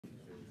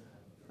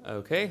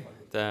Okay,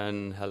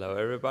 then hello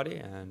everybody,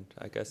 and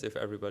I guess if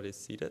everybody's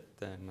seated,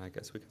 then I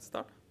guess we can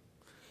start.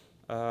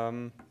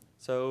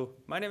 So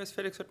my name is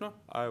Felix Hüttner.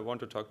 I want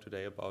to talk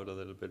today about a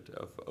little bit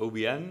of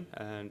OVN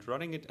and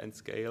running it and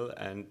scale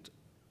and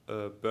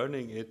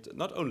burning it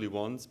not only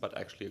once, but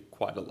actually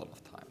quite a lot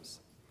of times.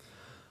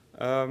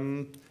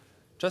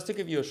 Just to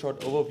give you a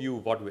short overview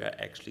of what we are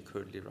actually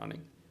currently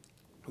running.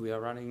 We are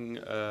running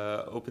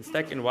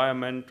OpenStack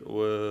environment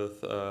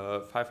with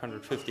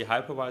 550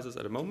 hypervisors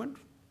at the moment.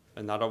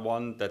 Another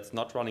one that's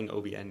not running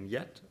OVN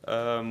yet,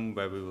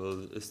 where we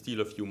will steal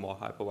a few more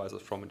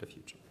hypervisors from in the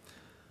future.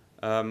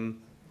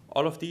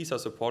 All of these are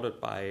supported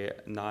by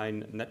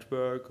 9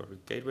 network or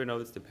gateway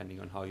nodes, depending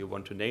on how you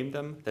want to name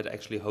them, that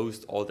actually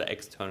host all the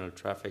external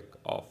traffic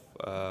of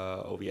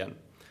OVN.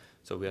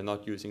 So we are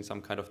not using some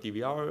kind of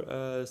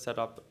DVR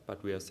setup,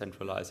 but we are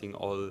centralizing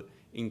all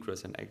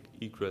ingress and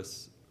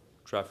egress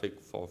traffic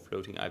for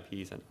floating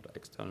IPs and other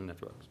external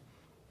networks.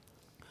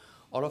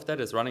 All of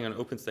that is running on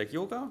OpenStack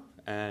Yoga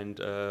and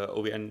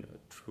OVN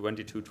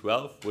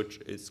 2212, which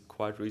is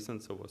quite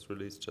recent, so was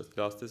released just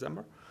last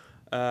December,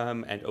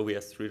 and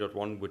OVS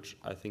 3.1, which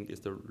I think is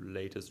the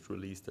latest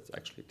release that's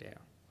actually there.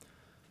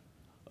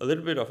 A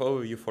little bit of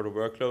overview for the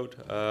workload.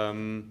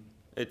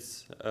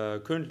 It's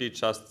currently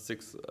just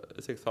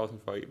 6,000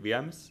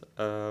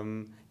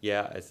 VMs.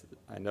 Yeah, as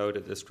I know the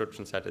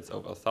description said it's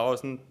over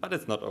 1,000, but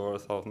it's not over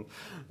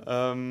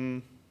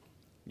 1,000.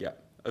 Yeah,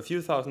 a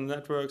few thousand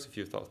networks, a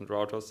few thousand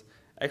routers,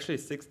 actually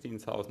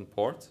 16,000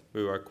 ports.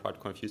 We were quite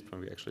confused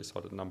when we actually saw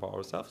the number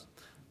ourselves.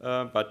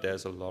 But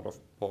there's a lot of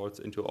ports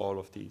into all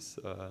of these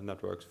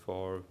networks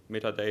for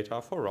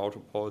metadata, for router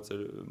ports,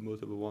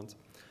 multiple ones.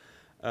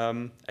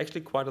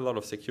 Actually quite a lot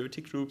of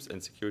security groups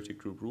and security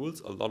group rules.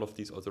 A lot of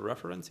these also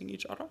referencing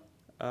each other.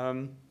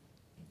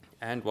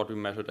 And what we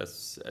measured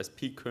as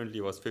peak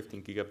currently was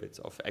 15 gigabits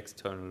of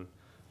external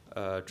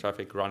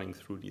traffic running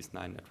through these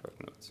 9 network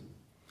nodes.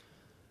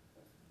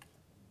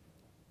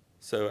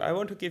 So I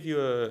want to give you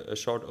a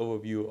short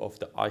overview of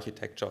the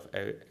architecture of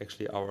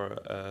actually our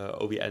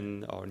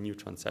OVN or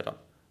neutron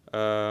setup.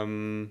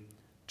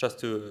 Just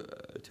to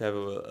have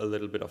a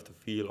little bit of the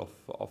feel of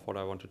what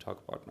I want to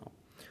talk about now.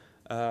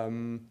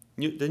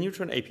 The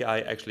Neutron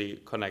API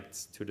actually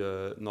connects to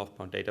the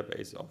northbound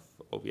database of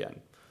OVN.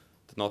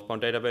 The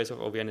northbound database of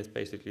OVN is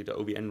basically the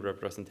OVN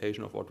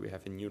representation of what we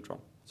have in Neutron.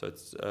 So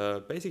it's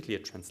basically a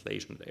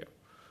translation layer.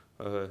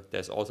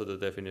 There's also the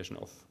definition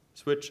of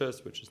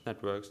switches, which is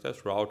networks,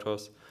 there's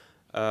routers,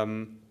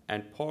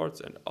 and ports,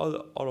 and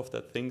all of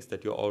the things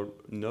that you all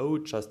know,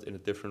 just in a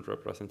different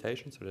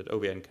representation, so that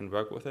OVN can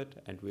work with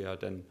it, and we are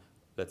then,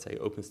 let's say,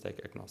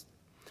 OpenStack agnostic.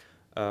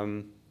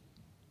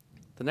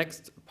 The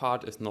next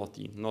part is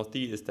NorthD.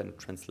 NorthD is then a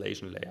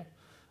translation layer.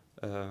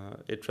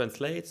 It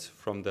translates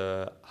from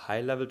the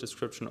high-level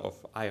description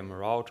of I am a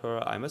router,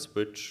 I'm a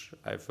switch,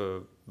 I have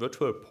a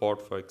virtual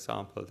port, for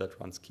example, that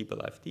runs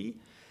keepAliveD,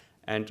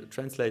 and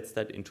translates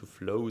that into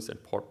flows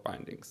and port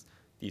bindings.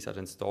 These are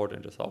then stored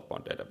in the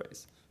southbound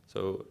database.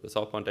 So the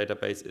southbound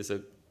database is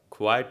a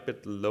quite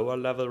bit lower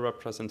level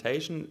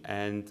representation,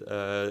 and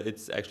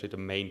it's actually the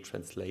main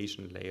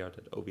translation layer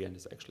that OVN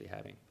is actually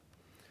having.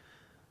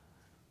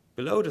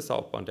 Below the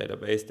southbound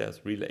database,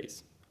 there's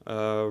relays.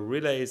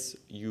 Relays,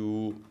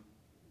 you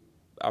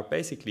are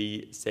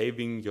basically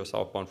saving your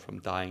southbound from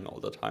dying all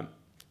the time.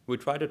 We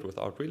tried it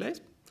without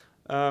relays.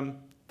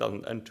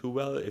 Doesn't end too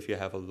well if you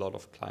have a lot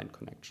of client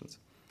connections.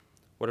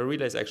 What the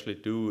relays actually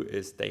do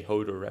is they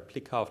hold a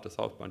replica of the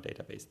southbound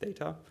database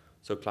data,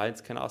 so clients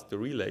can ask the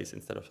relays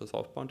instead of the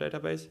southbound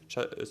database.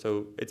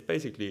 So it's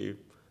basically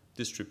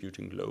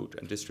distributing load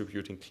and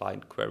distributing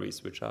client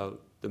queries, which are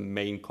the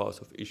main cause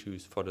of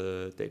issues for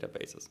the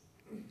databases.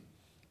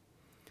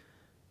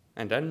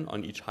 And then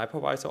on each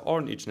hypervisor or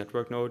on each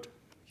network node,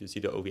 you see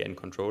the OVN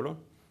controller.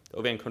 The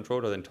OVN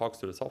controller then talks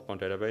to the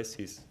southbound database.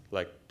 He's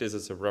like, this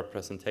is a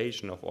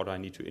representation of what I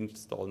need to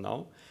install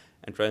now,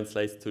 and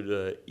translates to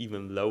the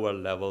even lower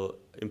level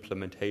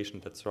implementation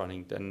that's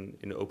running then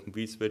in the Open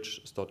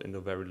vSwitch stored in a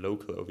very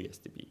local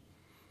OVSDB.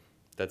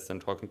 That's then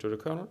talking to the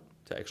kernel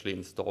to actually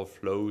install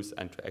flows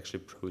and to actually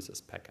process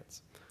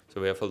packets.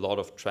 So we have a lot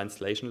of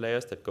translation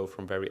layers that go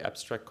from very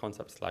abstract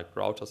concepts like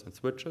routers and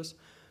switches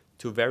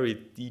to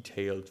very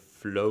detailed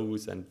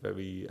flows and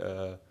very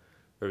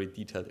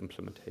detailed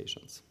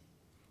implementations.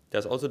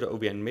 There's also the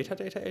OVN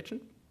metadata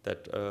agent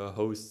that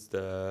hosts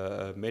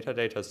the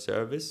metadata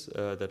service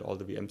that all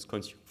the VMs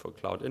consume for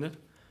Cloud Init,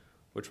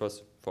 which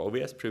was for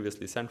OVS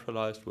previously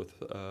centralized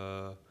with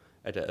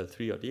either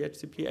L3 or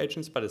DHCP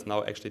agents, but is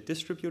now actually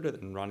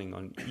distributed and running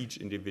on each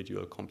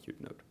individual compute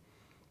node.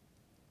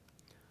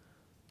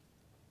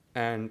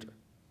 And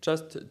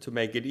just to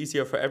make it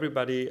easier for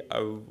everybody,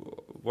 I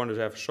wanted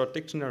to have a short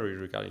dictionary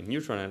regarding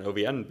Neutron and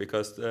OVN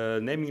because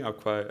naming are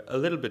quite a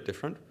little bit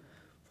different.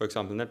 For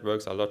example,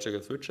 networks are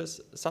logical switches.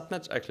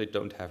 Subnets actually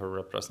don't have a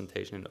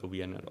representation in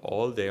OVN at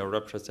all. They are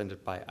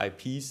represented by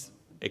IPs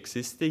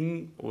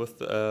existing with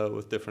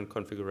different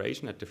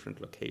configuration at different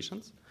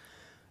locations.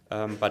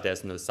 But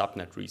there's no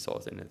subnet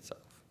resource in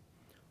itself.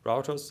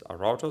 Routers are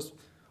routers.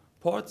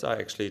 Ports are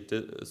actually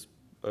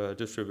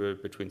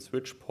distributed between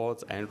switch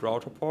ports and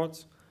router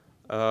ports,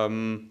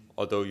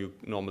 although you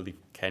normally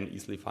can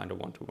easily find a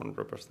one-to-one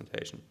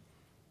representation.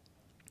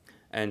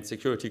 And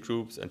security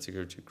groups and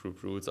security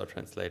group rules are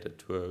translated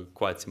to a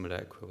quite similar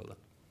equivalent.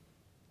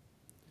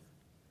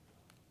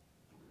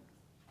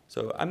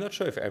 So I'm not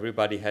sure if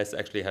everybody has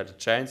actually had a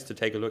chance to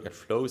take a look at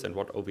flows and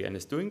what OVN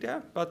is doing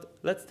there, but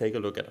let's take a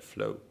look at a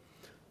flow.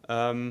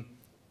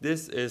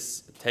 This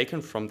is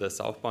taken from the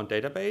southbound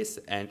database,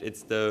 and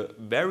it's the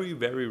very,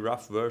 very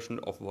rough version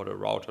of what a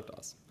router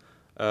does.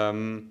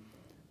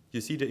 You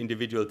see the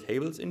individual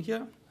tables in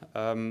here.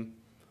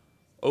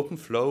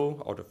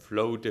 OpenFlow, or the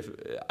flow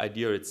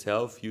idea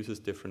itself, uses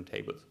different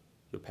tables.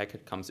 Your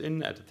packet comes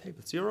in at a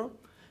table 0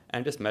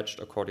 and is matched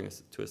according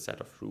to a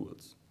set of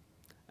rules.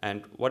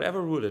 And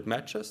whatever rule it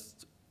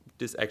matches,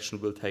 this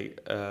action will take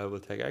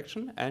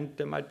action, and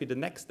there might be the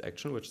next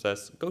action which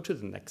says go to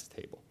the next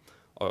table,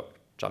 or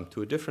jump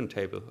to a different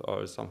table,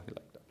 or something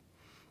like that.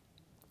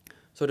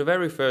 So the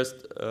very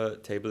first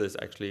table is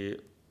actually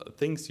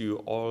things you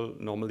all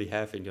normally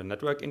have in your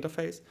network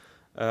interface,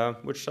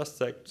 which just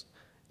says,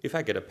 if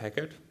I get a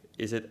packet,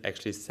 is it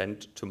actually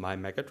sent to my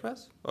MAC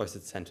address, or is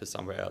it sent to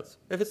somewhere else?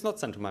 If it's not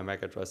sent to my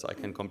MAC address, I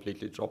can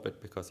completely drop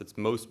it, because it's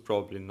most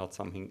probably not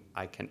something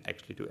I can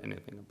actually do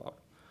anything about.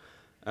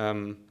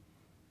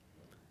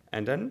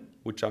 And then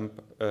we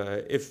jump,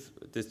 if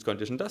this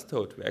condition does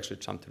hold, we actually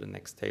jump to the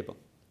next table.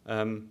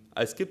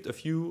 I skipped a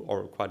few,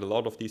 or quite a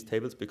lot of these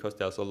tables, because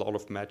there's a lot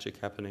of magic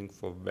happening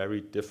for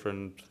very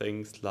different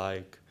things,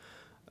 like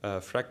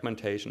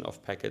fragmentation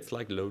of packets,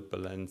 like load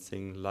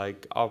balancing,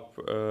 like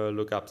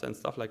lookups and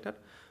stuff like that.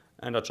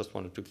 And I just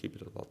wanted to keep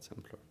it a lot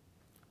simpler.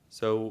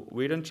 So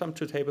we then jump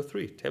to table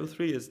 3. Table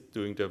 3 is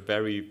doing the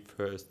very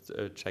first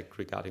check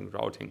regarding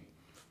routing.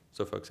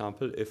 So for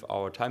example, if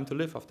our time to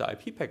live of the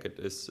IP packet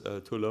is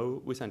too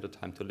low, we send a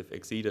time to live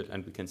exceeded,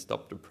 and we can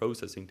stop the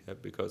processing there,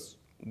 because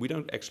we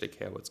don't actually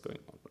care what's going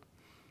on.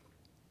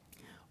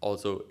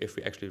 Also, if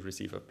we actually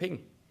receive a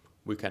ping,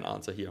 we can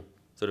answer here.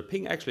 So the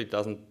ping actually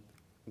doesn't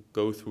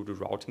go through the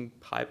routing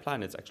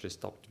pipeline. It's actually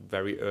stopped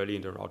very early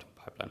in the routing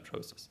pipeline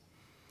process.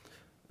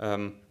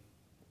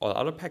 All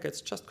other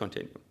packets just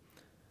continue.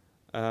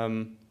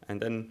 And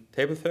then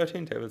table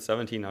 13, table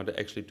 17 are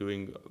actually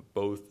doing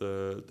both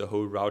the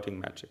whole routing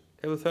magic.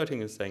 Table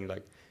 13 is saying,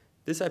 like,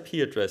 this IP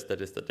address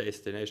that is the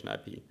destination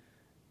IP,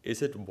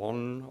 is it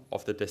one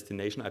of the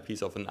destination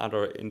IPs of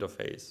another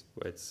interface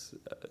where it's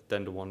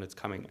then the one that's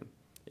coming in?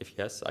 If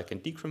yes, I can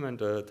decrement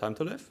the time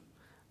to live,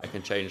 I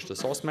can change the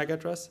source MAC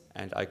address,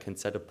 and I can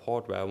set a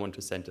port where I want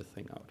to send the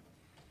thing out.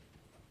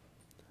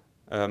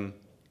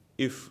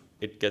 If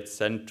it gets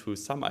sent to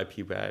some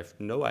IP where I have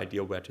no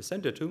idea where to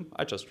send it to,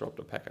 I just drop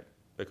the packet,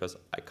 because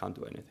I can't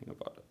do anything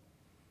about it.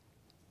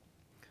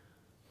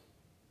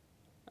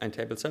 And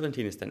table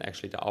 17 is then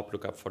actually the up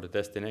lookup for the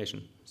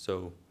destination.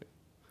 So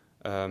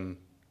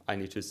I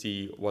need to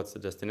see what's the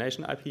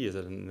destination IP. Is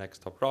it a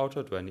next hop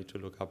router? Do I need to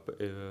look up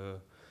the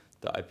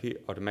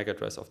IP or the MAC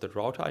address of the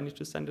router I need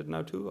to send it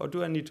now to? Or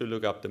do I need to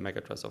look up the MAC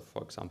address of,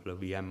 for example, a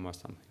VM or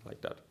something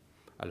like that?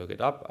 I look it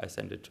up, I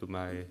send it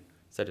to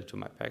set it to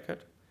my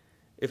packet.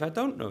 If I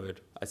don't know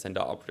it, I send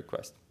an up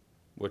request,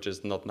 which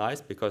is not nice,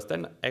 because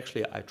then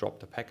actually I drop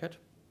the packet.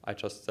 I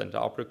just send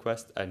the up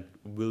request, and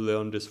we'll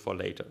learn this for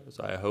later.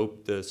 So I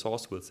hope the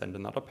source will send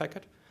another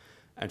packet.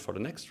 And for the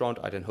next round,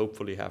 I then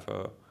hopefully have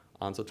an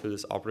answer to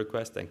this up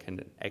request and can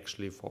then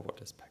actually forward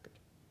this packet.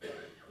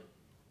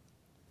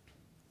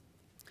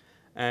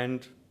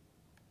 And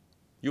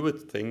you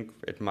would think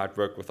it might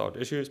work without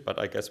issues, but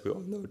I guess we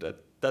all know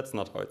that that's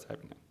not how it's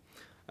happening.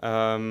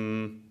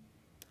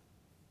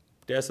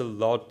 There's a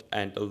lot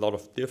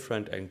of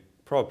different and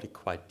probably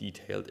quite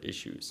detailed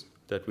issues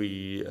that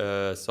we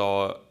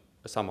saw.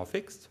 Some are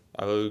fixed.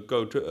 I will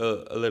go to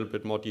a little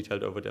bit more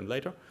detailed over them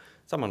later.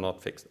 Some are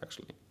not fixed,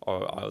 actually,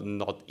 or are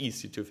not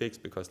easy to fix,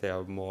 because they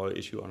are more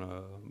issue on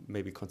a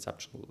maybe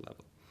conceptual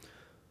level.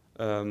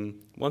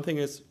 One thing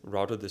is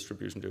router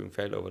distribution during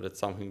failover. That's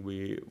something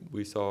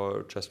we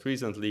saw just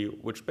recently,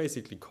 which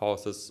basically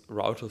causes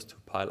routers to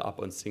pile up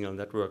on single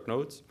network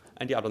nodes,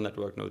 and the other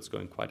network nodes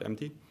going quite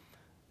empty,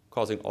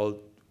 causing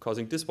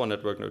this one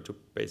network node to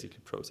basically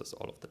process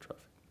all of the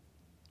traffic.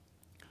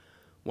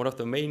 One of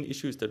the main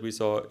issues that we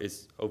saw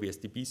is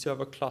OVSDB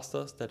server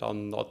clusters that are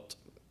not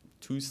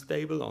too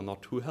stable or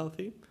not too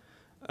healthy.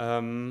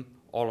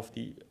 All of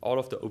the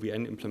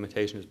OVN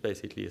implementation is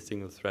basically a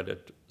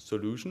single-threaded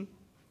solution,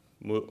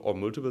 or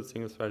multiple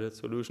single-threaded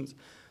solutions.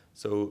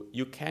 So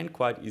you can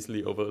quite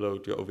easily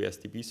overload your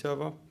OVSDB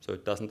server, so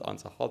it doesn't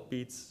answer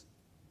heartbeats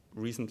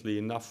recently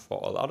enough for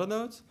all other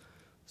nodes.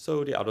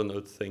 So the other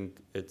nodes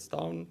think it's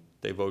down,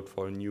 they vote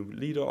for a new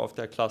leader of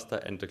their cluster,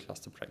 and the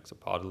cluster breaks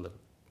apart a little.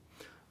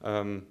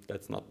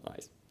 That's not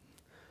nice.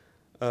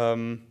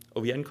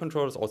 OVN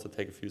controllers also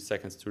take a few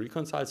seconds to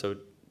reconcile, so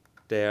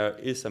there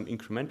is some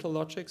incremental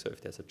logic. So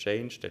if there's a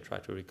change, they try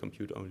to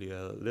recompute only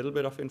a little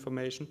bit of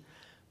information.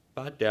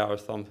 But there are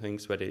some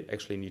things where they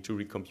actually need to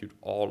recompute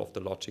all of the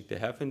logic they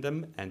have in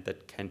them, and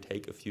that can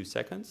take a few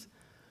seconds.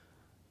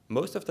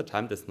 Most of the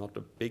time, that's not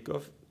a big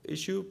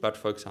issue, but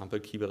for example,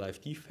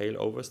 KeePassword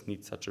failovers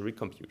need such a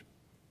recompute.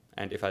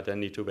 And if I then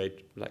need to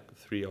wait like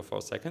 3 or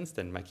 4 seconds,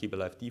 then my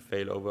KeePassword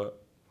failover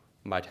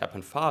might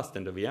happen fast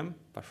in the VM,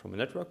 but from a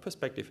network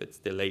perspective, it's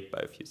delayed by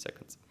a few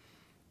seconds.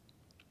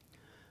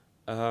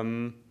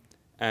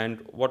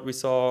 And what we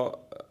saw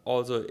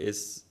also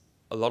is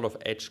a lot of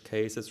edge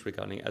cases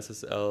regarding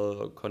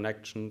SSL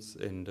connections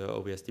in the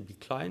OVSDB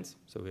clients.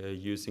 So we are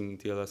using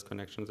TLS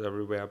connections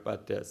everywhere,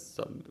 but there's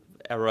some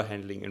error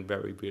handling in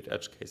very weird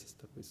edge cases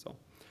that we saw.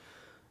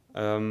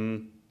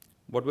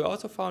 What we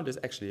also found is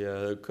actually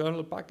a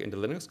kernel bug in the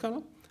Linux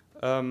kernel,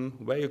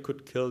 where you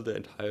could kill the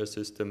entire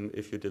system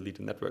if you delete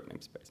a network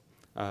namespace.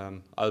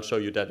 I'll show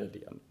you that at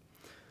the end.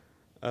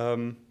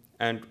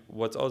 And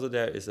what's also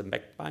there is a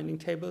MAC binding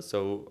table.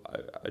 So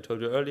I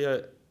told you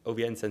earlier,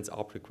 OVN sends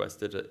ARP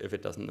requests if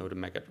it doesn't know the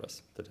MAC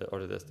address or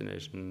the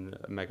destination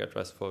MAC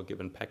address for a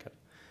given packet.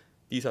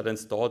 These are then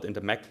stored in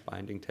the MAC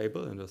binding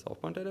table in the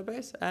southbound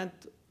database, and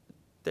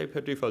they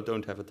per default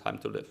don't have a time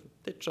to live.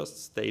 They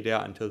just stay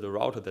there until the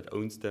router that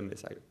owns them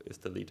is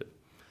deleted.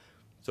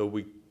 So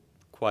we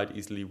quite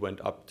easily went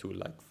up to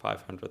like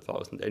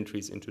 500,000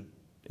 entries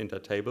in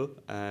that table,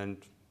 and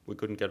we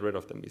couldn't get rid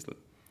of them easily.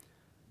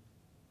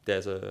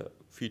 There's a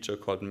feature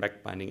called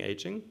MAC binding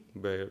aging,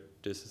 where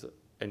these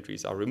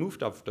entries are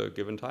removed after a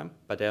given time,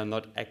 but they are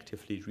not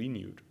actively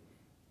renewed.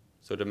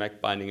 So the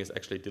MAC binding is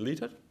actually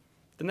deleted.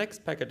 The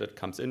next packet that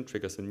comes in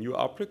triggers a new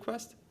ARP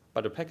request,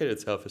 but the packet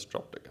itself is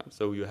dropped again.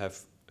 So you have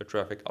a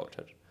traffic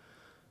outage.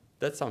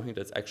 That's something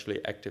that's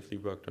actually actively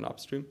worked on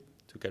upstream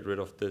to get rid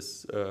of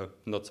this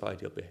not so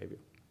ideal behavior.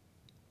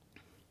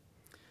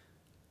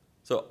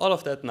 So all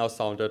of that now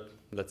sounded,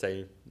 let's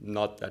say,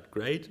 not that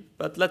great,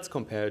 but let's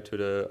compare it to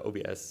the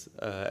OBS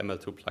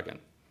ML2 plugin.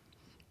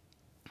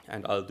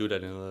 And I'll do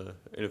that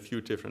in a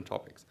few different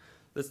topics.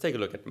 Let's take a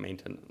look at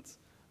maintenance.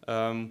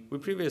 We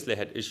previously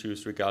had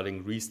issues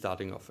regarding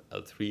restarting of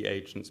L3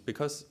 agents,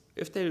 because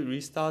if they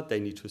restart, they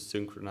need to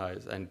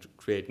synchronize and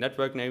create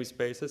network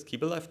namespaces,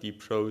 KeePassword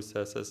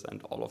processes,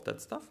 and all of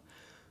that stuff,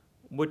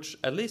 which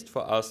at least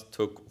for us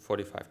took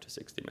 45 to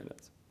 60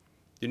 minutes.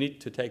 You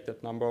need to take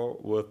that number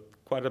with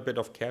quite a bit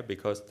of care,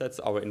 because that's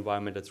our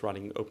environment that's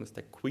running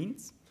OpenStack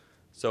Queens.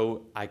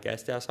 So I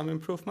guess there are some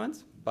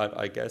improvements, but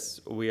I guess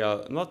we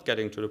are not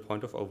getting to the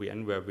point of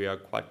OVN where we are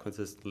quite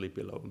consistently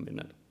below a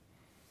minute.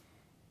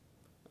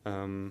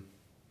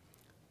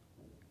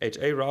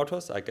 HA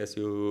routers, I guess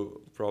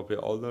you probably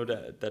all know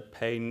that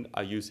pain,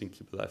 are using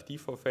KeePassword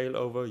for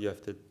failover. You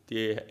have the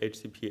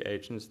DHCP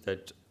agents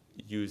that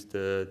use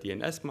the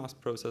DNS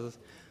mask processes.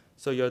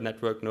 So your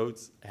network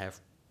nodes have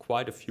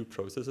quite a few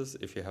processes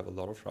if you have a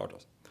lot of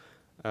routers.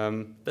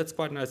 That's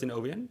quite nice in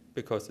OVN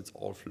because it's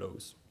all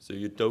flows. So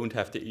you don't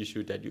have the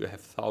issue that you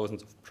have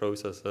thousands of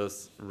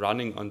processes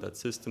running on that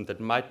system that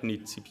might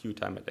need CPU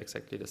time at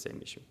exactly the same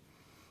issue,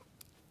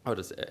 or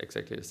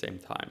exactly the same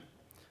time.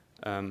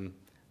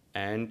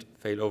 And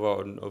failover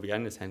on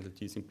OVN is handled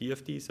using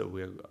BFD, so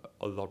we're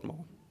a lot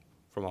more,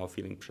 from our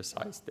feeling,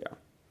 precise there.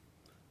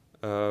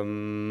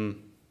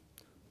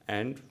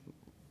 And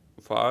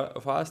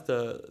for us,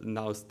 the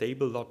now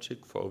stable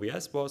logic for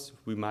OVS was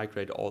we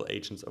migrate all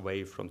agents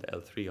away from the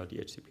L3 or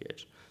DHCP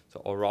agent.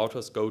 So our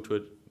routers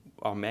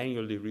are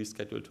manually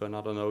rescheduled to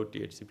another node,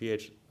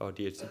 DHCP or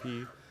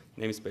DHCP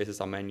namespaces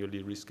are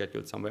manually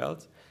rescheduled somewhere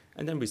else,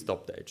 and then we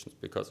stop the agents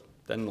because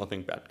then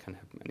nothing bad can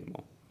happen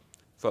anymore.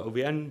 For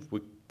OVN,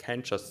 we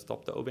can't just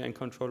stop the OVN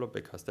controller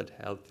because that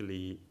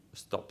healthily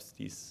stops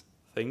these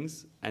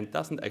things and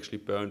doesn't actually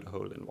burn the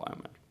whole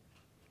environment.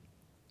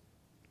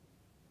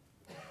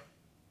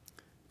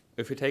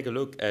 If we take a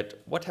look at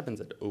what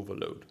happens at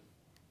overload,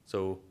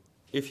 so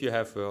if you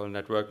have a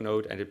network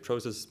node and it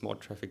processes more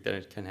traffic than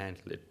it can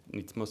handle, it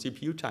needs more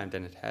CPU time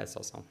than it has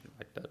or something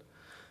like that.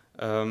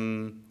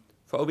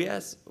 For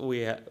OBS, we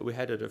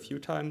had it a few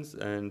times,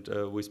 and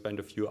we spent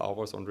a few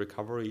hours on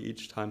recovery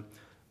each time,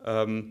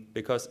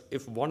 because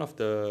if one of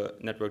the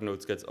network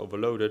nodes gets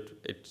overloaded,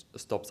 it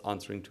stops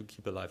answering to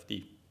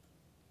KeePassword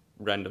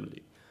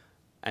randomly.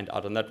 And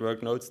other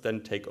network nodes then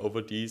take over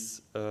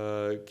these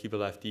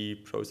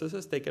KeePassword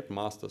processes, they get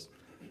masters.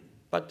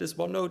 But this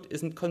one node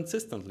isn't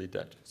consistently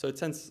dead. So it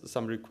sends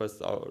some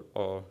requests out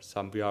or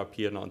some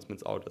VRP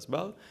announcements out as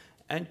well.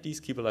 And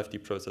these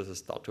KeePassword processes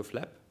start to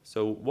flap.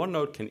 So one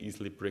node can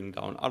easily bring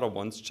down other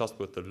ones just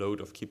with the load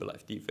of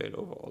KeePassword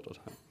failover all the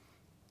time.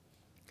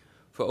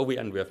 For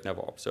OVN, we have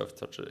never observed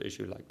such an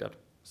issue like that.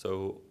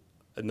 So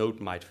a node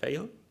might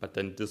fail, but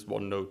then this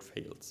one node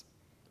fails.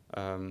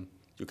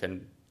 You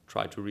can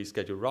try to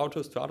reschedule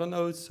routers to other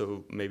nodes,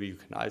 so maybe you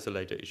can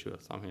isolate the issue or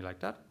something like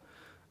that.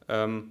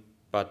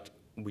 But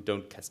we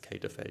don't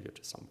cascade the failure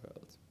to somewhere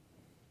else.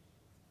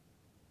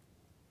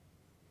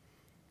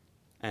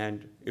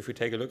 And if we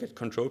take a look at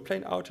control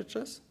plane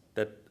outages,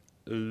 that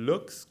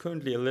looks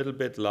currently a little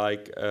bit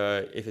like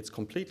if it's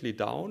completely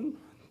down,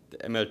 the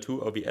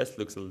ML2 OVS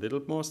looks a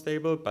little more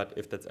stable, but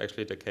if that's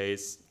actually the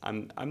case,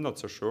 I'm not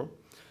so sure.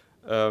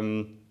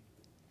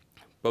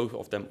 Both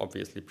of them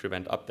obviously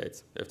prevent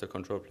updates. If the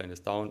control plane is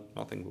down,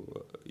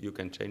 you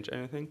can change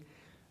anything.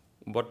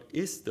 What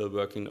is still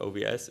working in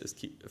OVS is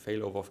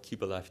failover of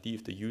keep-alive-D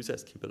if the user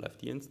has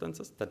keep-alive-D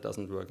instances. That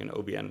doesn't work in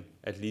OVN,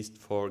 at least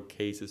for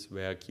cases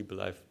where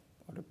keep-alive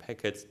or the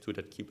packets to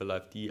that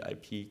keep-alive-D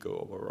IP go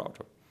over a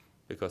router,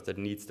 because that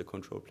needs the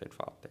control plane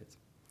for updates.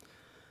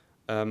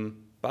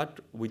 But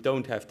we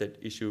don't have that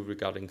issue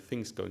regarding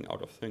things going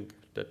out of sync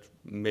that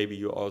maybe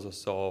you also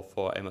saw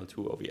for ML2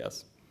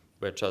 OVS,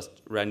 where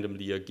just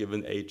randomly a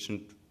given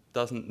agent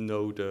doesn't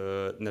know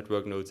the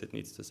network nodes it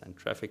needs to send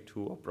traffic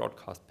to or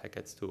broadcast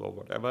packets to or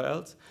whatever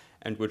else,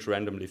 and which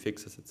randomly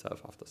fixes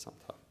itself after some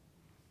time.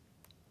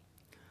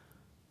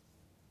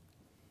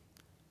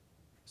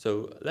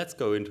 So let's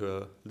go into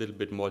a little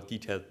bit more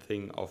detailed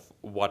thing of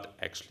what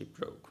actually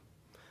broke.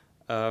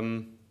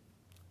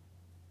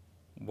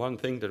 One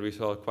thing that we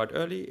saw quite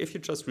early, if you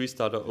just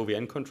restart an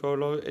OVN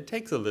controller, it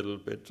takes a little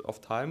bit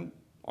of time,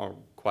 or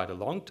quite a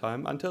long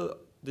time, until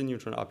the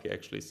Neutron API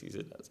actually sees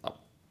it as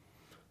up.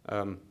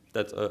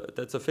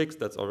 That's a fix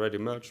that's already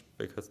merged,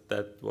 because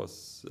that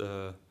was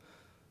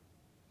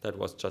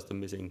just a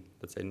missing,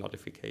 let's say,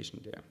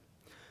 notification there.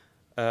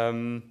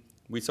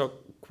 We saw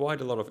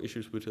quite a lot of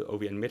issues with the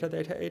OVN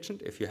metadata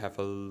agent. If you have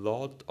a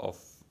lot of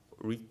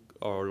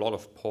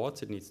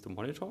ports it needs to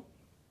monitor,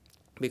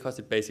 because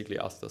it basically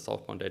asks the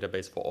southbound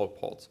database for all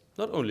ports,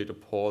 not only the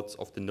ports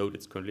of the node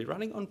it's currently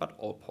running on, but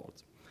all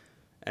ports.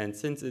 And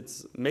since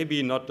it's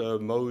maybe not the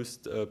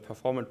most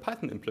performant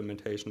Python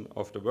implementation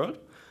of the world,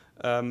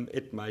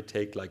 it might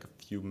take like a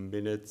few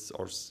minutes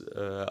or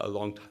a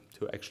long time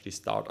to actually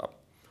start up.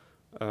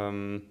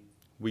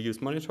 We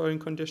use monitoring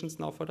conditions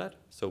now for that,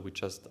 so we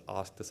just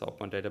ask the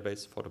southbound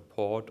database for the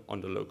port on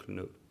the local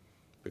node,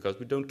 because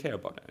we don't care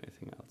about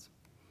anything else.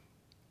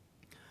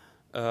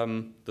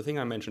 The thing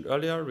I mentioned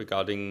earlier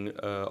regarding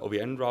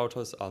OVN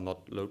routers are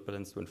not load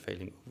balanced when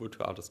failing over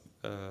to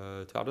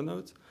other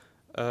nodes.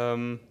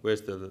 We're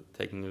still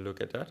taking a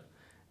look at that,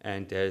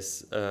 and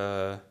there's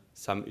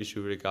some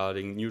issue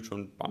regarding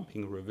Neutron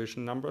bumping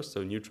revision numbers.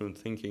 So Neutron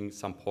thinking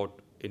some port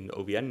in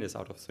OVN is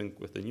out of sync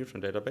with the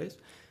Neutron database,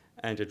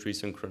 and it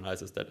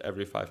resynchronizes that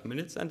every 5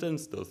 minutes and then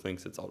still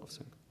thinks it's out of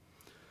sync.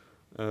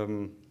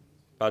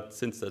 But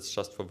since that's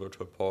just for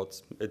virtual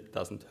ports, it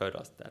doesn't hurt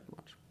us that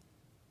much.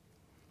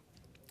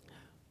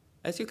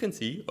 As you can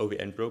see,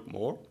 OVN broke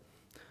more.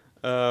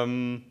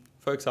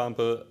 For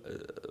example,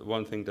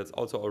 one thing that's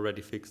also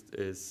already fixed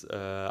is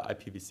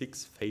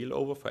IPv6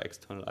 failover for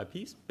external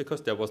IPs,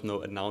 because there was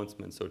no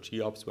announcement, so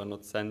GOPs were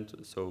not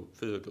sent, so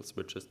physical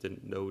switches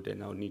didn't know they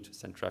now need to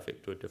send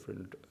traffic to a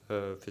different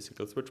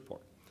physical switch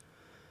port.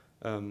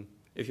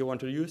 If you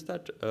want to use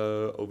that,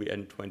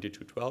 OVN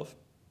 2212,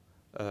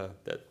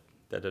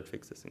 that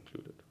fix is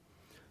included.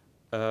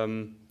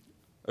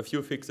 A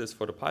few fixes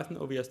for the Python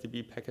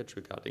OVSDB package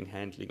regarding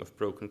handling of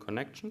broken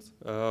connections,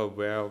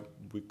 where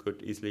we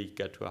could easily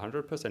get to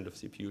 100% of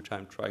CPU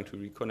time trying to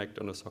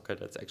reconnect on a socket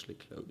that's actually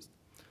closed.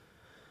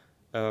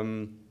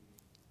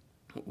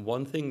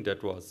 One thing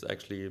that was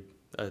actually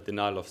a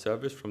denial of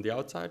service from the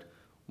outside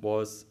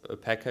was a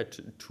packet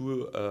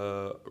to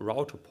a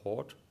router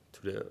port,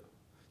 to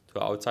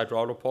outside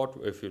router port,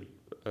 if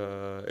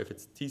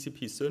it's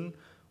TCP SYN,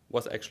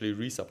 was actually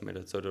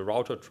resubmitted. So the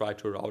router tried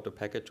to route a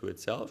packet to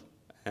itself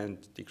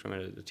and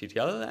decremented the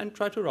TTL, and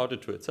tried to route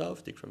it to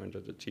itself,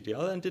 decremented the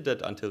TTL, and did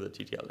that until the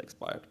TTL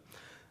expired.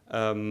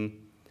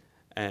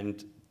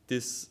 And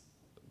this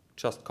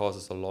just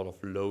causes a lot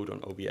of load on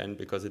OVN,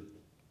 because it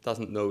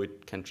doesn't know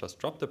it can just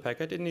drop the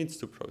packet, it needs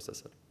to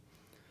process it.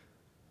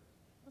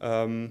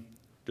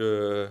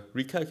 The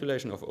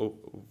recalculation of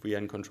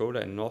OVN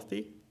controller in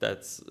Northd,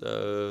 that's,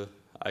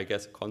 I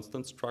guess, a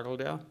constant struggle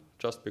there,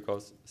 just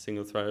because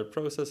single-threaded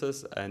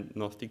processes, and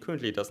Northd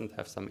currently doesn't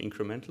have some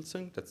incremental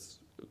sync that's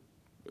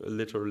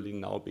literally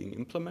now being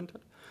implemented.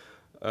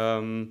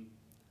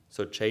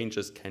 So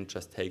changes can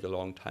just take a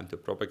long time to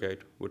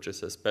propagate, which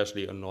is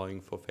especially annoying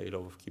for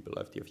failover of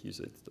keep-alive-D of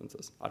user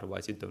instances.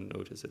 Otherwise, you don't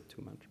notice it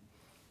too much.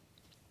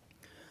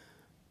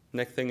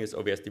 Next thing is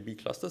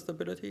OVSDB cluster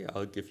stability.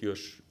 I'll give you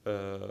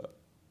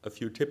a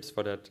few tips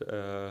for that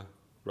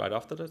right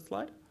after that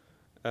slide.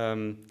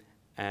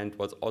 And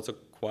what's also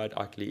quite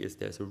ugly is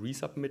there's a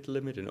resubmit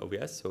limit in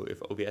OVS. So if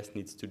OVS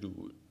needs to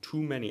do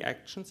too many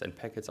actions and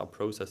packets are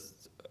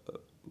processed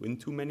in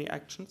too many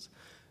actions,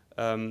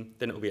 then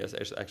OVS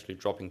is actually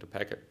dropping the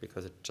packet,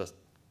 because it just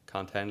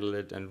can't handle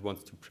it and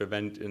wants to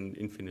prevent an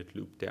infinite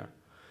loop there.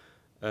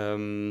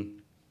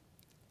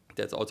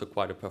 That's also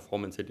quite a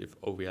performance hit if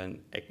OVN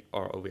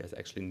or OVS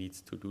actually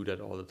needs to do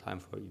that all the time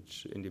for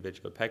each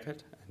individual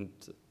packet. And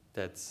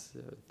that's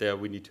there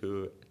we need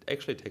to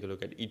actually take a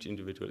look at each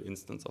individual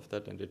instance of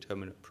that and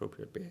determine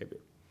appropriate behavior.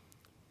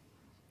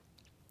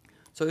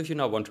 So if you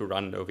now want to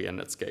run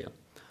OVN at scale,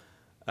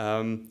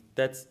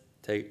 let's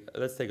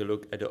take a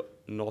look at the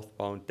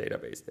northbound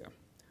database there.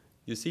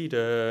 You see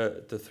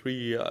the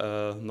three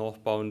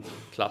northbound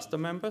cluster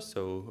members.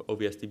 So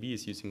OVSDB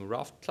is using a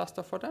Raft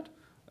cluster for that,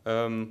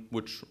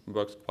 which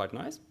works quite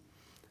nice.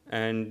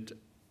 And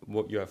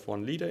you have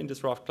one leader in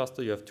this Raft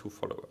cluster, you have two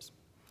followers.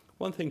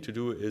 One thing to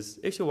do is,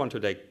 if you want to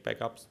take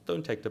backups,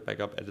 don't take the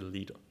backup at a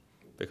leader,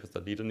 because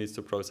the leader needs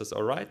to process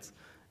all writes,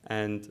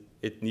 and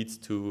it needs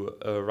to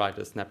write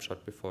a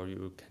snapshot before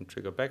you can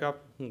trigger backup,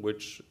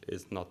 which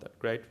is not that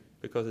great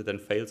because it then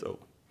fails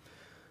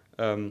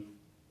over.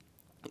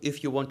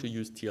 If you want to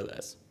use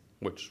TLS,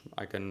 which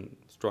I can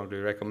strongly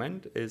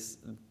recommend, is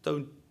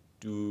don't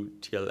do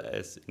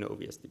TLS in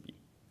OVSDB.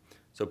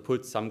 So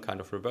put some kind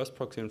of reverse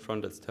proxy in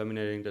front that's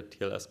terminating the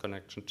TLS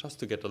connection just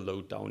to get the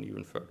load down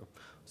even further.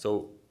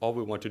 So all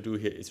we want to do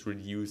here is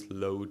reduce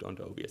load on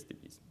the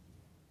OVSDBs.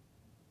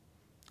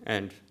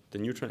 And the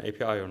Neutron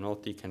API or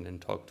North-D can then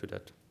talk to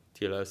that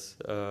TLS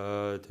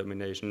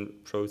termination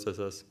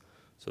processes,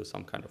 so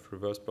some kind of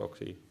reverse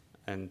proxy,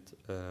 and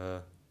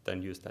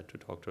then use that to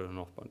talk to the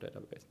northbound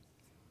database.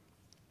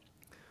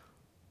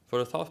 For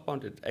the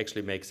southbound, it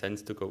actually makes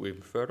sense to go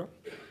even further.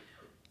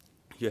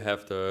 You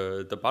have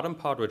the bottom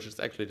part, which is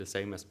actually the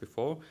same as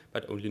before,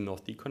 but only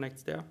North-D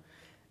connects there.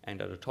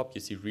 And at the top,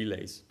 you see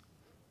relays.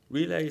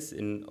 Relays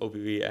in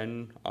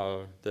OVN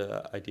are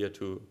the idea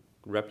to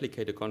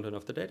replicate the content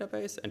of the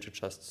database and to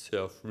just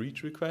serve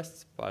read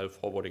requests while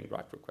forwarding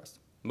write requests.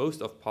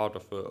 Most of part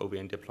of the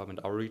OVN deployment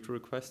are read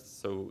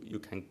requests, so you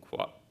can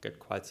get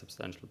quite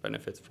substantial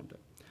benefits from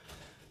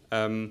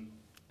them.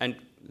 And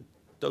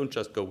don't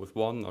just go with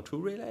 1 or 2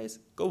 relays,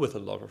 go with a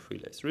lot of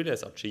relays.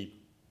 Relays are cheap.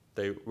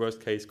 They,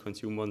 worst case,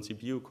 consume 1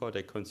 CPU core,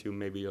 they consume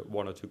maybe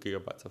 1 or 2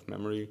 gigabytes of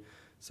memory.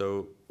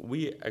 So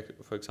we,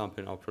 for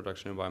example, in our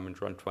production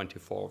environment run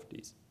 24 of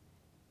these.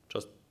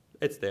 Just,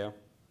 it's there,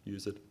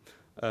 use it.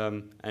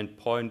 And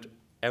point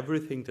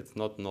everything that's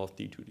not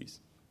North-D to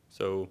these.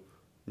 So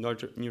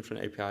Neutron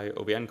API,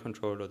 OVN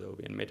controller, the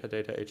OVN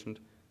metadata agent.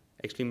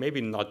 Actually,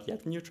 maybe not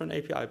yet Neutron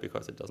API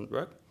because it doesn't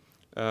work,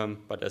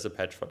 but there's a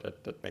patch for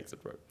that that makes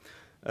it work.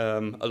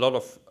 A lot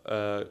of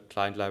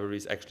client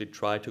libraries actually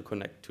try to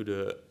connect to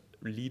the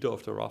leader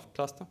of the Raft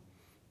cluster,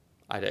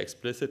 either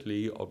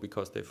explicitly or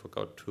because they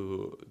forgot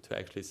to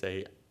actually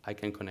say, I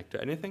can connect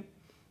to anything.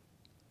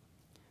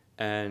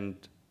 And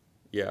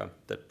yeah,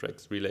 that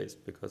breaks relays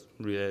because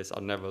relays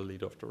are never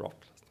leader of the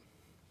Raft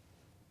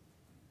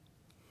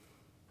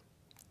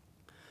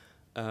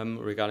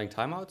cluster. Regarding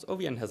timeouts,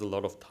 OVN has a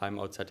lot of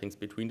timeout settings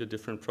between the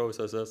different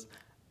processes.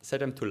 Set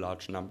them to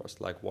large numbers,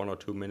 like 1 or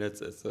 2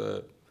 minutes is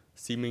a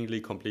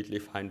seemingly completely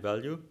fine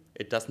value.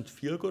 It doesn't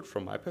feel good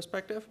from my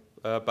perspective,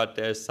 but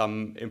there's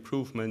some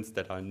improvements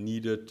that are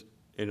needed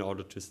in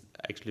order to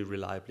actually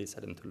reliably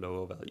set them to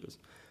lower values.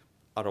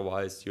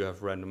 Otherwise, you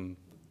have random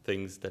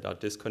things that are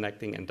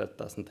disconnecting, and that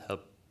doesn't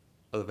help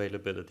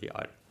availability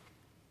either.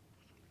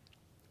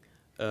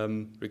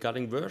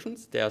 Regarding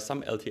versions, there are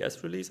some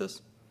LTS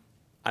releases.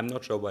 I'm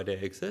not sure why they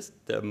exist.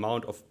 The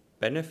amount of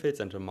benefits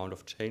and the amount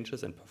of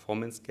changes and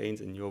performance gains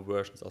in your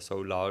versions are so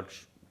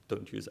large,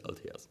 don't use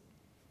LTS.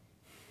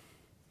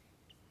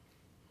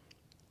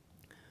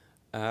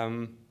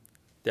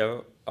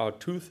 There are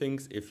 2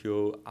 things if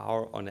you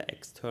are on an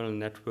external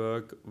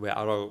network where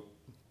other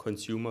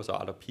consumers or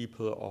other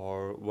people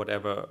or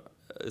whatever,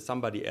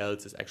 somebody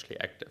else is actually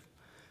active.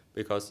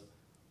 Because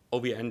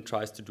OVN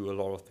tries to do a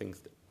lot of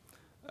things.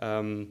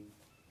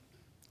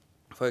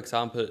 For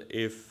example,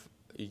 if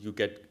you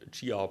get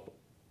GRP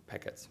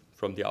packets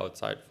from the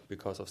outside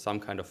because of some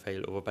kind of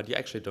failover, but you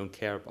actually don't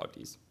care about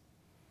these,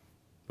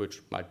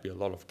 which might be a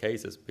lot of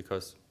cases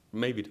because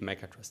maybe the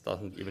MAC address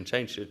doesn't even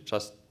change, it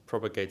just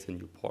propagates a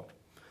new port.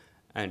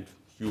 And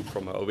you,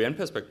 from an OVN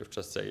perspective,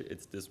 just say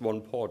it's this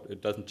one port,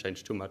 it doesn't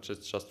change too much,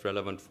 it's just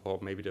relevant for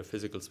maybe the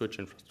physical switch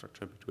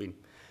infrastructure in between.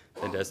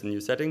 Then there's a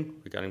new setting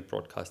regarding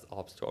broadcast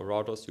ARPs to our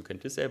routers, you can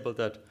disable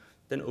that,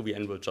 then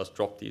OVN will just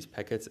drop these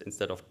packets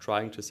instead of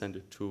trying to send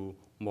it to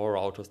more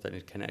routers than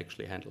it can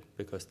actually handle,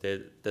 because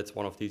that's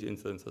one of these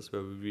instances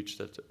where we reach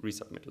that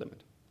resubmit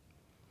limit.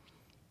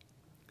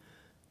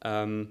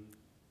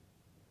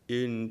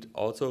 And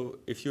also,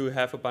 if you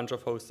have a bunch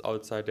of hosts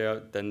outside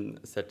there, then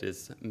set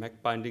this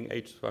MAC binding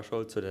age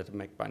threshold so that the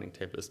MAC binding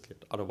table is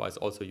cleared. Otherwise,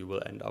 also you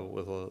will end up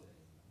with a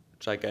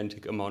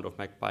gigantic amount of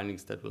MAC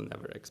bindings that will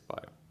never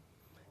expire.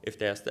 If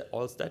they're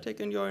all static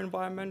in your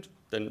environment,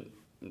 then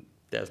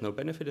there's no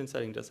benefit in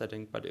setting the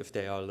setting, but if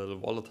they are a little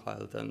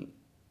volatile, then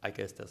I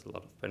guess there's a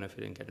lot of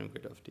benefit in getting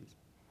rid of these.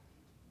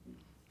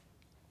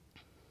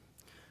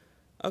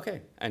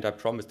 Okay, and I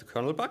promised a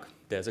kernel bug.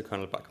 There's a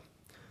kernel bug.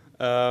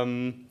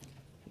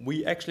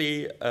 We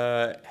actually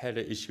had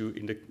an issue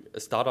in the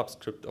startup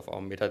script of our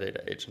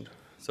metadata agent.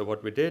 So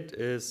what we did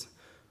is,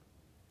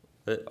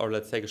 or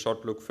let's take a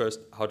short look first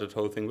how the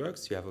whole thing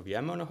works. You have a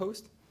VM on a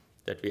host.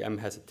 That VM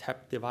has a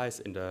tap device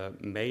in the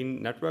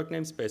main network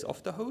namespace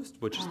of the host,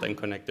 which is then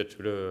connected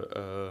to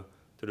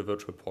the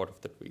virtual port of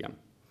the VM.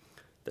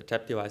 The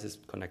tap device is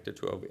connected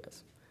to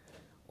OVS.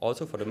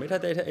 Also for the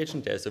metadata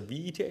agent, there's a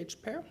VETH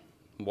pair.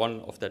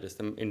 One of that is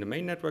in the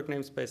main network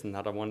namespace,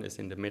 another one is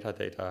in the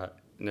metadata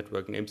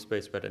network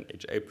namespace where then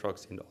HA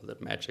proxy and all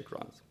that magic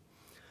runs.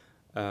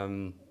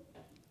 And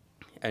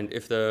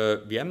if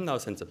the VM now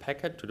sends a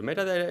packet to the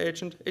metadata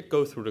agent, it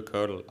goes through the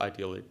kernel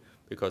ideally,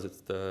 because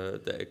it's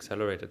the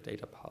accelerated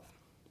data path.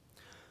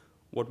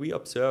 What we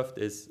observed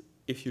is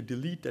if you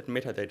delete that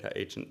metadata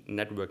agent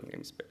network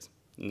namespace,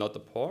 not the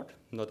port,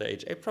 not the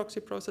HA proxy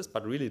process,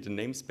 but really the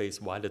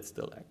namespace while it's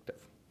still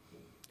active.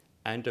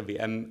 And the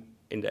VM,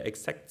 in the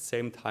exact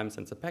same time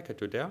sends a packet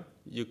to there,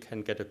 you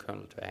can get a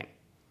kernel to hang.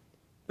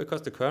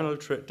 Because the kernel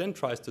then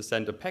tries to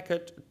send a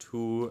packet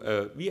to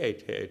a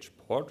VATH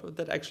port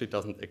that actually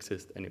doesn't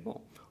exist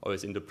anymore, or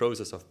is in the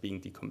process of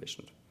being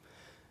decommissioned.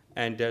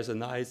 And there's a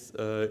nice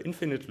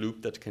infinite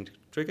loop that can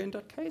trigger in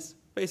that case,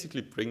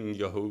 basically bringing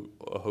your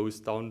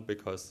host down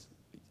because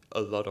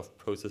a lot of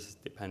processes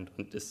depend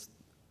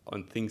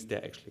on things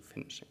they're actually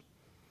finishing.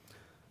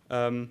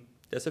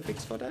 There's a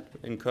fix for that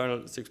in kernel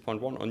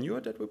 6.1 or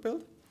newer that we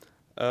built.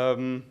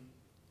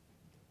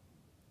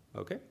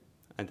 Okay,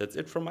 and that's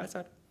it from my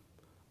side.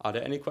 Are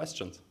there any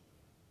questions?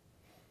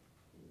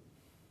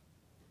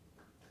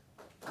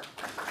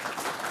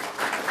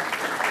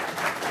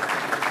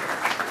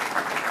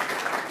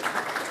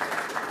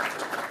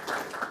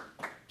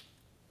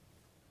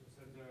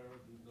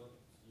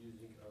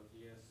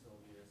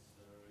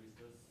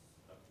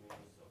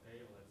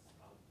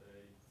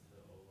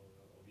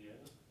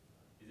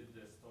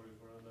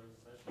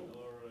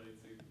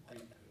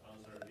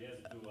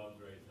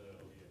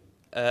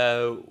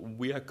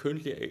 We are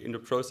currently in the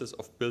process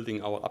of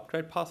building our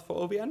upgrade path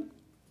for OVN.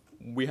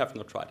 We have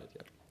not tried it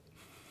yet.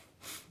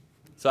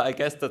 So I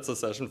guess that's a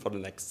session for the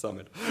next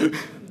summit.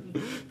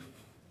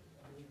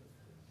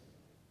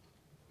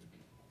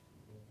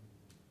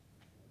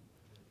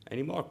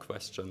 Any more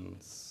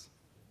questions?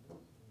 The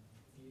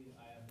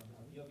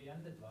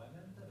OVN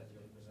deployment that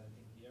you're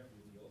presenting here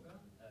with Yoga,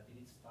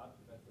 did it start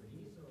with that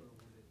release or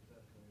was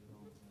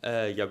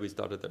it? Yeah, we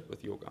started that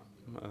with Yoga.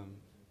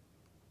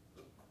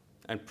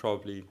 And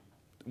probably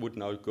would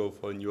now go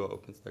for a newer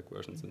OpenStack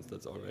version since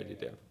that's already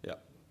there. Yeah,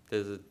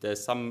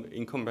 there's some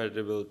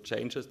incompatible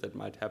changes that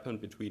might happen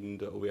between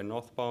the OVN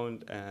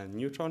northbound and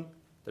neutron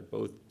that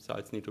both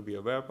sides need to be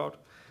aware about,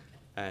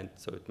 and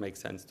so it makes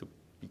sense to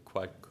be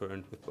quite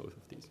current with both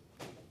of these.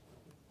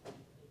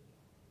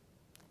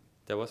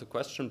 There was a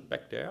question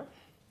back there,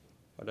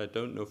 but I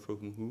don't know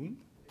from whom.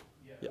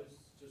 Yeah, Yeah. I was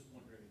just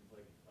wondering,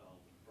 like,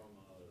 from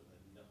a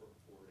network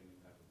forwarding and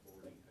packet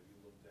forwarding, have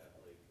you looked at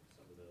like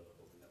some of the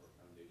Open Network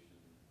Foundation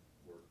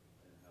work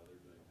and how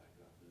they're doing packet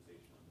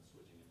optimization on the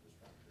switching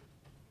infrastructure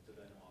to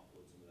then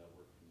offload some of that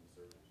work from the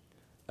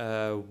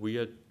servers?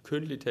 We are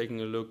currently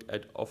taking a look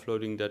at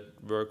offloading that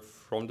work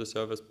from the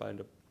servers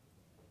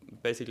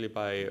basically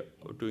by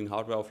doing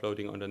hardware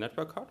offloading on the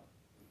network card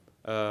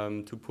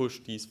to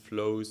push these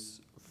flows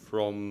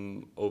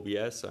from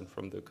OVS and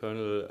from the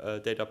kernel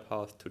data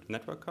path to the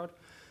network card.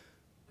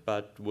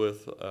 But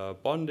with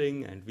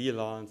bonding and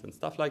VLANs and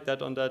stuff like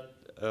that on that,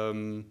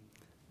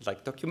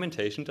 like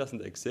documentation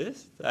doesn't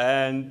exist.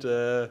 And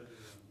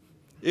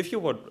if you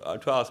want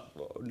to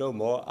know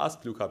more,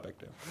 ask Luca back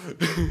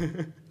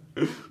there.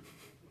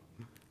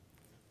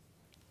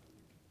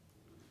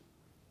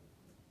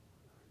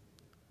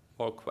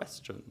 More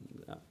questions?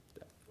 Yeah.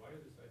 Why you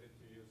decided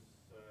to use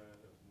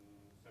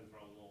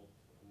central node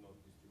and not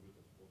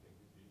distributed floating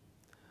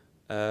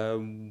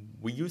VP?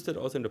 We used it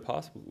also in the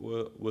past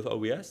with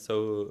OVS,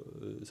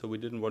 so we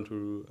didn't want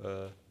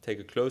to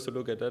take a closer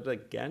look at that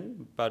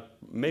again, but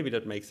maybe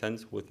that makes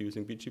sense with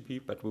using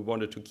BGP, but we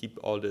wanted to keep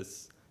all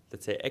this,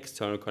 let's say,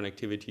 external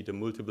connectivity, the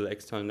multiple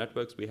external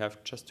networks we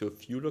have just to a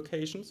few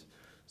locations,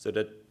 so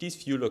that these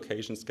few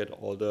locations get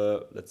all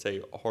the, let's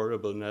say,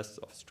 horribleness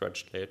of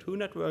stretched layer 2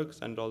 networks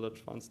and all that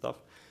fun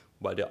stuff,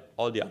 while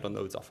all the other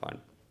nodes are fine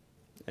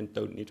and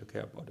don't need to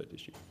care about that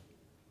issue.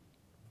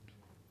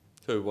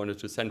 So we wanted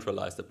to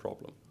centralize the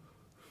problem.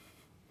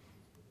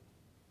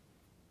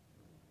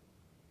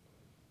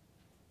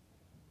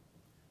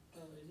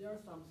 Is there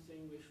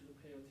something we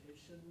should pay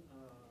attention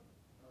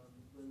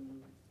when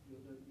you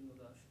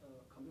the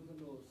computer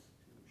nodes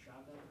to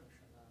shut down and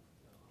shut off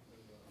after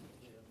the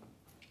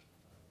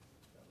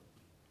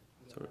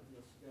Sorry.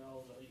 the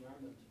scale, the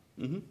environment,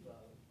 Mm-hmm.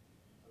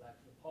 like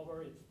the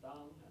power is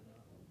down and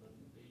then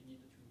they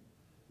need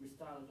to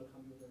restart the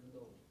computer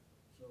node.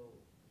 So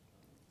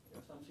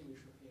there's something we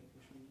should pay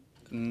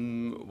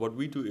attention. What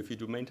we do if we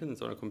do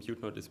maintenance on a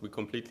compute node is we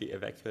completely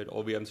evacuate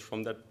all VMs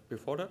from that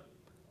before that,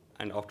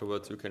 and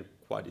afterwards you can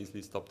quite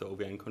easily stop the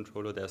OVN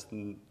controller. There's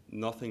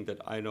nothing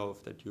that I know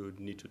of that you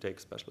need to take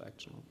special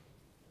action on.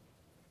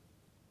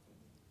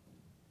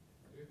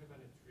 Do you have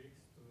any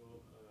tricks to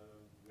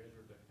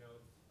measure the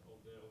health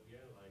of the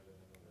OVN, like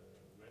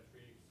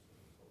metrics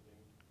or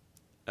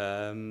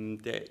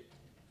something?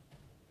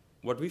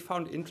 What we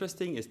found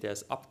interesting is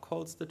there's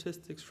upcall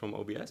statistics from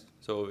OBS.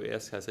 So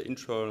OBS has an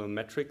internal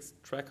metrics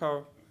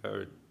tracker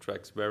where it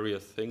tracks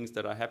various things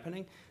that are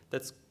happening.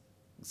 That's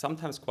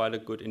sometimes quite a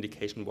good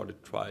indication what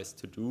it tries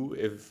to do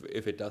if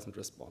it doesn't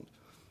respond.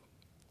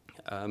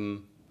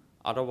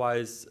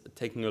 Otherwise,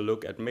 taking a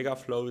look at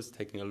megaflows,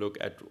 taking a look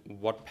at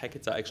what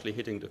packets are actually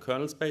hitting the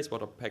kernel space,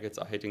 what packets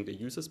are hitting the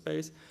user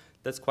space,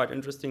 that's quite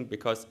interesting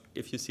because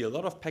if you see a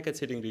lot of packets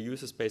hitting the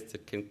user space,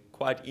 that can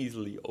quite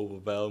easily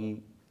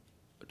overwhelm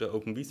the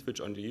Open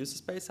vSwitch on the user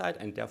space side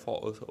and therefore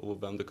also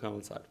overwhelm the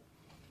kernel side.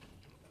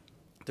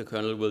 The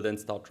kernel will then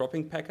start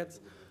dropping packets.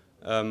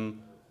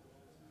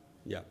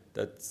 Yeah,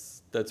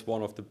 that's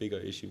one of the bigger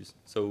issues.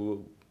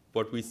 So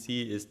what we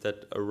see is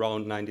that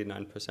around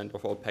 99%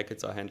 of all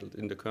packets are handled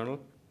in the kernel.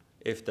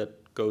 If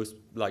that goes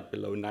like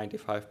below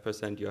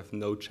 95%, you have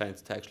no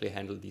chance to actually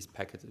handle these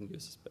packets in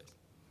user space.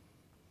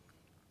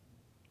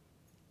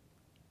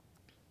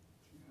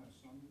 Do you have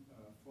some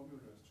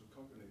formulas to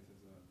calculate the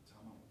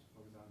timeout? For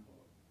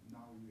example,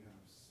 now you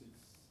have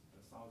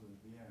 6,000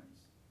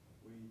 VMs.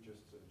 We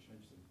just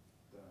change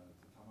the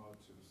timeout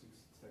to 6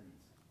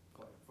 seconds.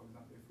 For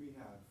example, if we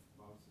have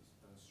about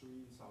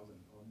 3,000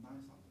 or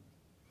 9,000,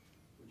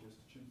 we just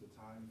change the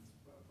time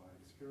by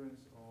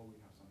experience, or we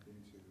have something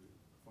to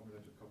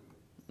formula to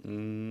calculate.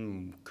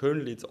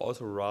 Currently, it's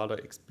also rather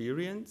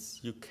experience.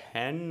 You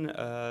can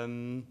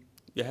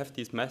you have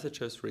these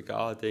messages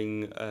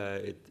regarding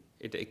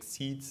it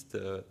exceeds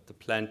the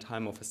planned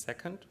time of a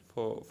second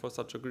for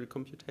such a grid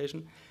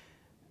computation,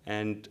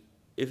 and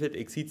if it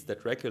exceeds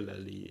that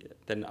regularly,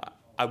 then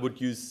I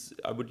would use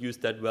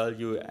that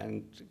value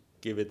and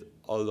give it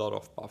a lot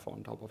of buffer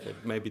on top of it,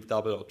 maybe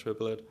double or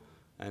triple it,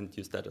 and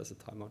use that as a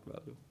timeout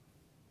value.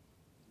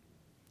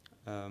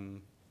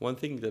 One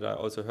thing that I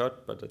also heard,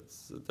 but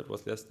that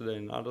was yesterday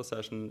in another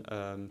session,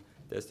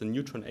 there's the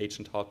neutron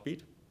agent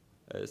heartbeat.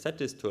 Set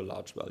this to a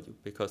large value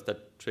because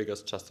that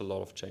triggers just a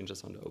lot of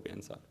changes on the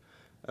OVN side.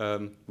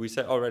 We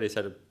already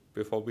set it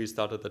before we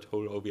started that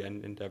whole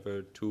OVN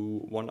endeavor to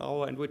 1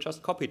 hour, and we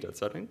just copied that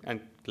setting,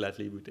 and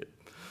gladly we did.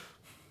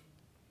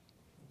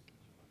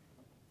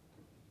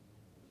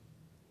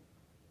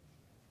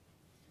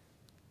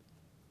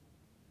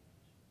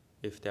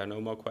 If there are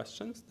no more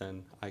questions,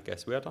 then I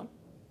guess we are done.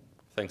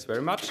 Thanks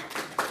very much.